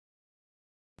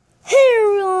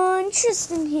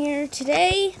Tristan here.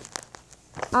 Today,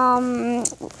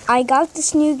 I got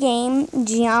this new game,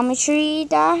 Geometry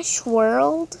Dash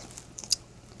World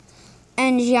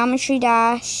and Geometry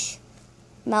Dash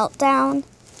Meltdown,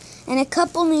 and a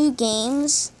couple new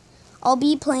games. I'll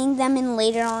be playing them in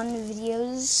later on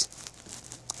videos.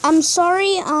 I'm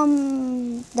sorry,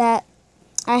 that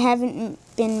I haven't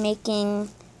been making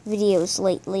videos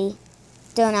lately.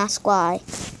 Don't ask why.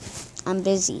 I'm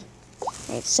busy.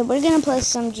 Okay, so we're gonna play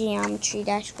some Geometry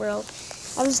Dash World.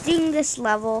 I was doing this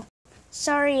level.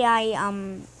 Sorry I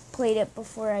played it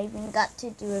before I even got to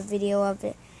do a video of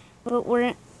it.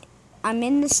 But I'm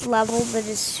in this level that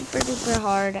is super duper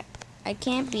hard. I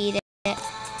can't beat it.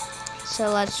 So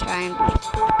let's try and beat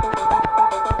it. We're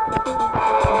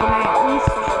gonna at least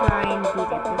try and beat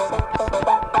it this episode.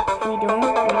 If we don't,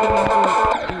 we're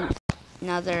gonna do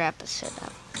another episode of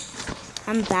it.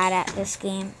 I'm bad at this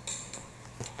game.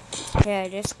 Yeah, I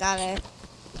just got it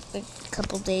like a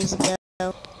couple days ago,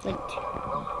 like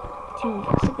 2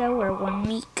 weeks ago or 1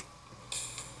 week.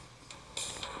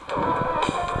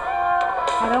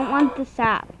 I don't want this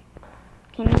app.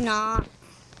 Can you not?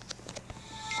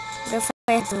 What if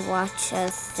I have to watch a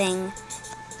thing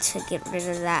to get rid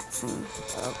of that thing?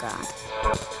 Oh god.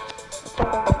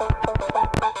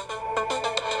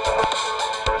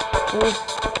 Oh!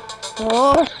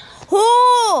 Oh!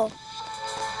 Oh!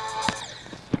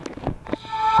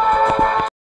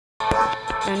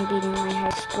 Done beating my high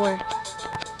score.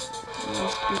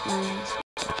 Let's beat my high score.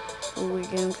 Oh, we're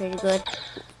doing pretty good.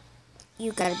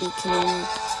 You gotta be kidding me.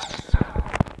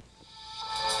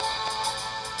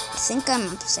 I think I'm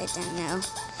upside down now.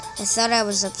 I thought I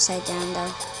was upside down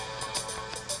though.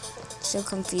 So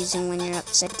confusing when you're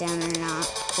upside down or not.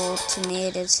 Well, to me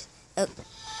it is. Oh.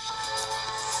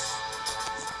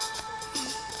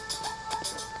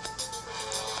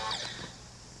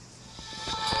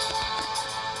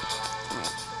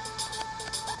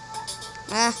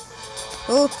 Ah,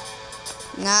 oh,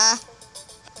 nah,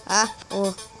 ah,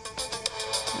 oh,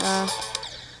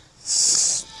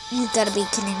 you gotta be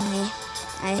kidding me.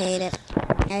 I hate it.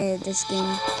 I hate this game.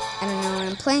 I don't know when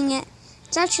I'm playing it.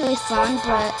 It's actually fun,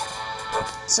 but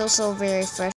it's also very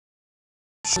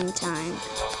frustrating time.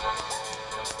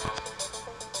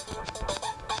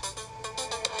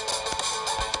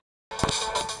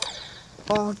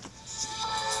 Oh,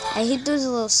 I hate those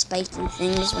little spiky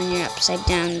things when you're upside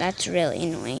down. That's really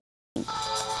annoying.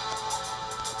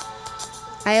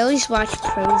 I always watch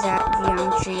pros at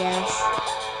Geometry Dash.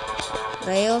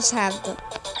 They also have the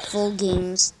full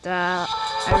games, the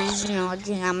original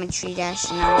Geometry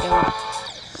Dash, and I don't.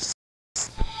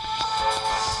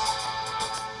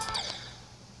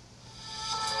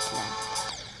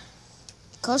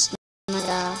 Coast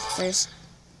first.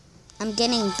 I'm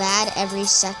getting bad every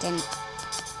second.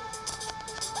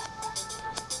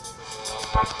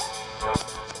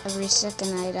 Every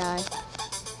second I die.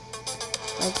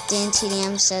 Like Dan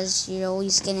TDM says, you're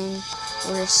always getting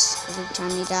worse every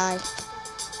time you die.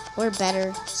 Or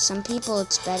better. Some people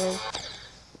it's better.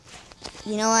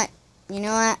 You know what?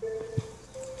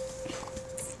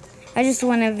 I just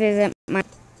want to visit my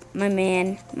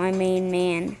main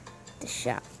man, the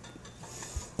shop.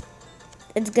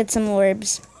 Let's get some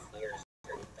orbs.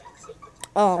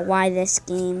 Oh, why this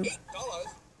game?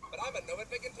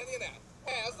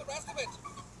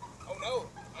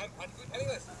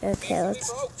 Okay,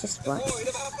 let's just watch.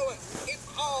 It's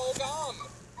all gone.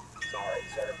 Sorry,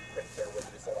 sir. Printer was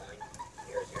misaligned.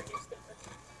 Here's your new statement.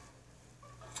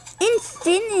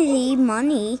 Infinity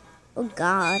money? Oh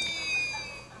god.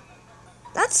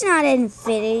 That's not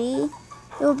infinity.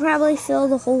 It will probably fill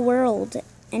the whole world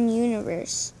and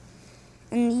universe.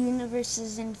 And the universe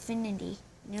is infinity.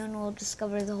 No one will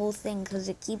discover the whole thing because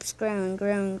it keeps growing.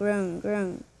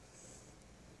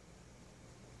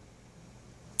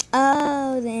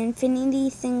 Oh, the infinity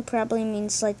thing probably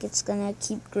means like it's gonna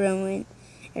keep growing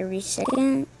every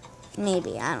second.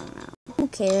 Maybe, I don't know. Who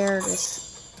cares?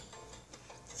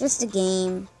 It's just a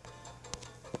game.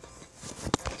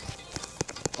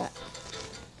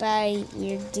 Bye,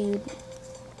 weird dude.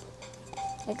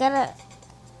 I got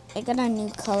a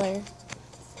new color.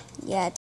 Yeah,